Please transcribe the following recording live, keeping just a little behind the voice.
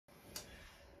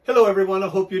Hello everyone, I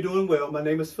hope you're doing well. My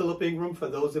name is Phillip Ingram, for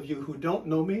those of you who don't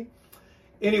know me.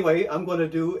 Anyway, I'm going to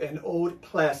do an old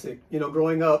classic. You know,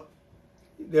 growing up,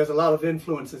 there's a lot of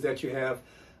influences that you have.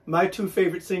 My two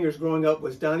favorite singers growing up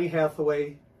was Donnie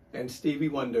Hathaway and Stevie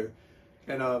Wonder.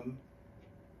 And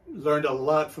learned a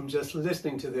lot from just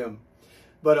listening to them.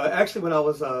 But actually when I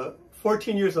was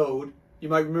 14 years old, you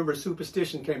might remember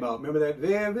Superstition came out. Remember that?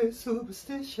 Very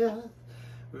superstitious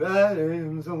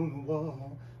writings on the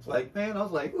wall. It's like, man, I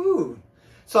was like, ooh.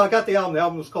 So I got the album. The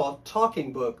album was called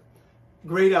Talking Book.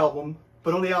 Great album.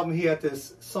 But on the album he had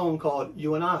this song called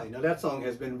You and I. Now that song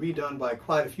has been redone by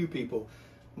quite a few people.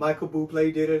 Michael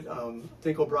Bublé did it. I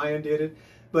think O'Brien did it.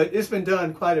 But it's been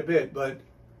done quite a bit. But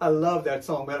I love that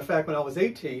song. Matter of fact, when I was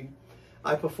 18,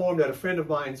 I performed at a friend of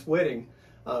mine's wedding.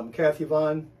 Kathy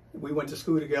Vaughn. We went to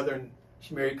school together and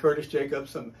she married Curtis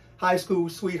Jacobs, some high school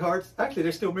sweethearts. Actually,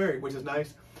 they're still married, which is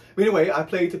nice. But anyway, I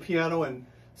played the piano and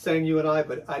sang You and I,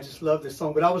 but I just love this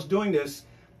song. But I was doing this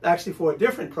actually for a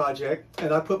different project,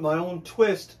 and I put my own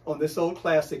twist on this old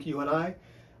classic, You and I.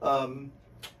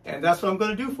 And that's what I'm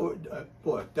going to do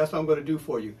that's what I'm going to do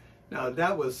for you. Now,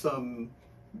 that was some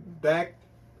back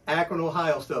Akron,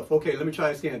 Ohio stuff. Okay, let me try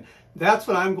this again. That's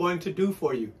what I'm going to do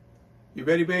for you. You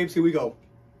ready, babes? Here we go.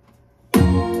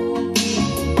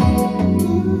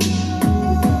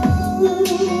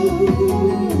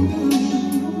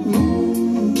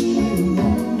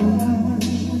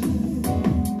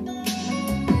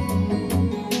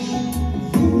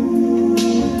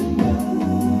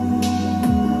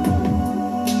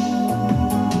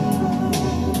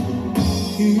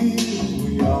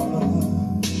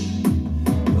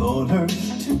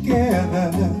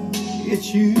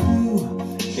 It's you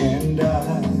and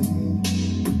I.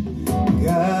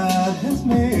 God has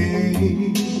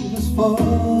made us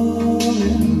fall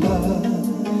in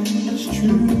love. It's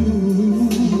true.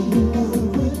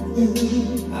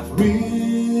 I've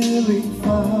really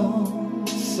found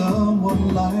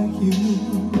someone like you.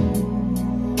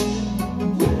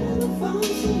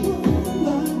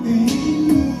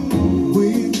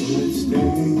 Will it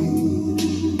stay?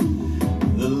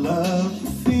 The love you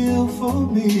feel for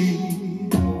me.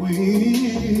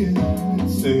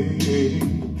 Say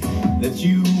that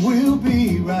you will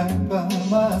be right by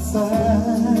my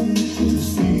side to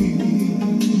see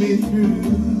me through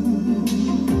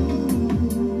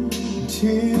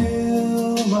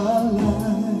till my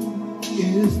life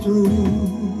is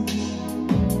through.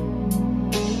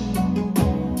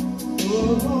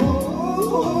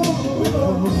 Oh,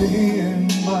 in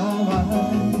my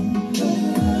mind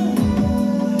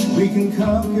we can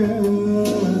conquer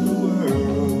the world.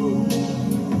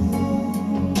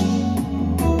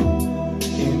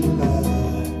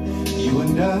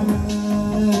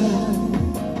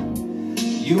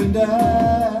 You and I.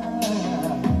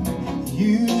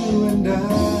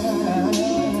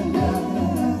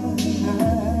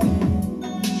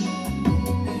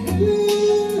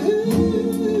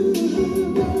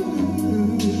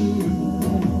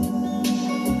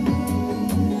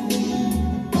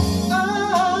 I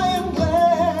am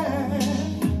glad,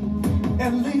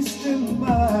 at least in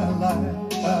my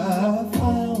life, I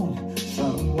found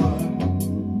someone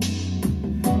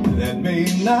that may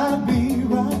not be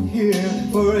right here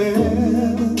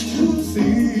forever to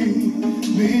see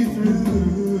me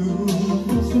through,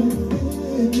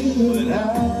 but I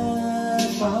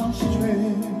found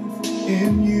strength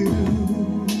in you.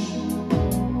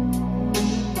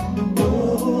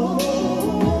 Oh,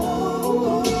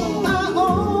 I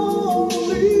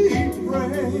only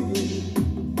pray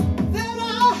that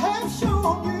I have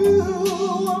shown you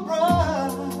a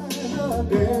brighter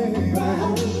day,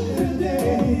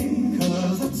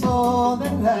 'cause that's all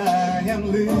that I am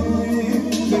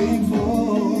living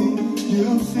for, you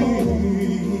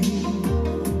see.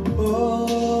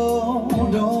 Oh,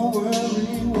 don't worry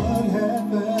what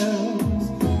happens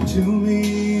to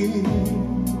me,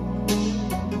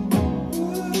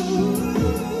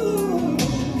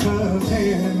 'cause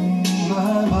in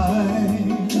my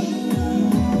mind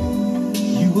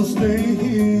you will stay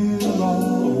here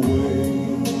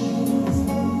always.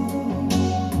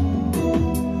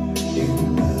 In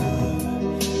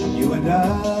love, you and I,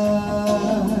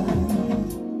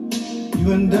 you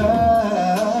and I,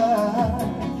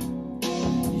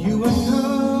 you and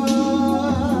I,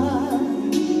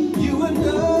 you and I.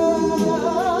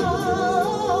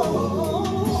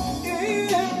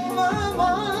 In my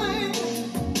mind,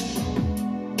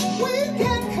 we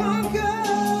can conquer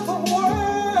the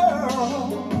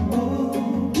world. Oh,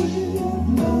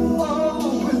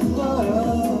 with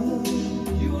love,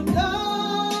 you and I,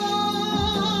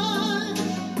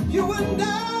 you and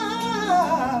I,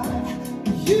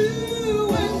 you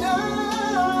and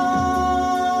I.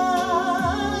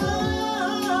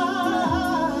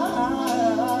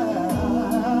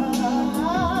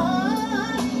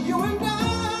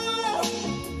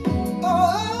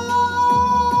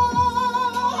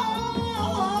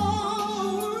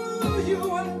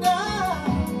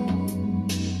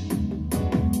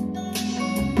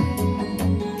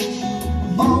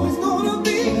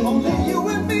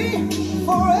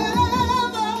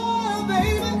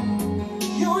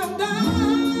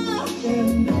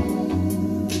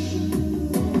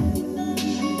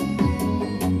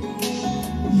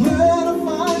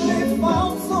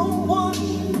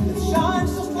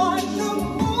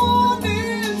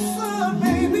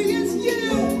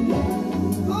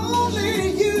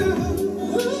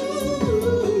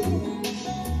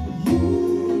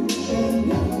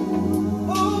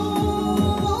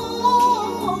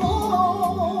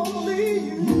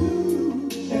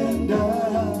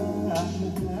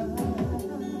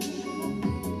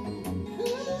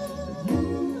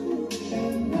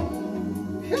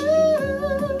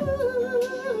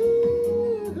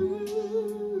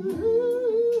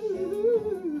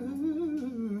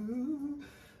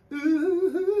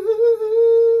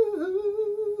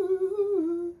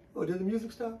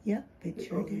 music stopped? Yep, it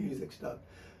sure The did. music stopped.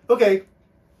 Okay.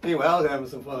 Anyway, I was having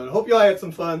some fun. Hope y'all had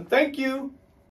some fun. Thank you.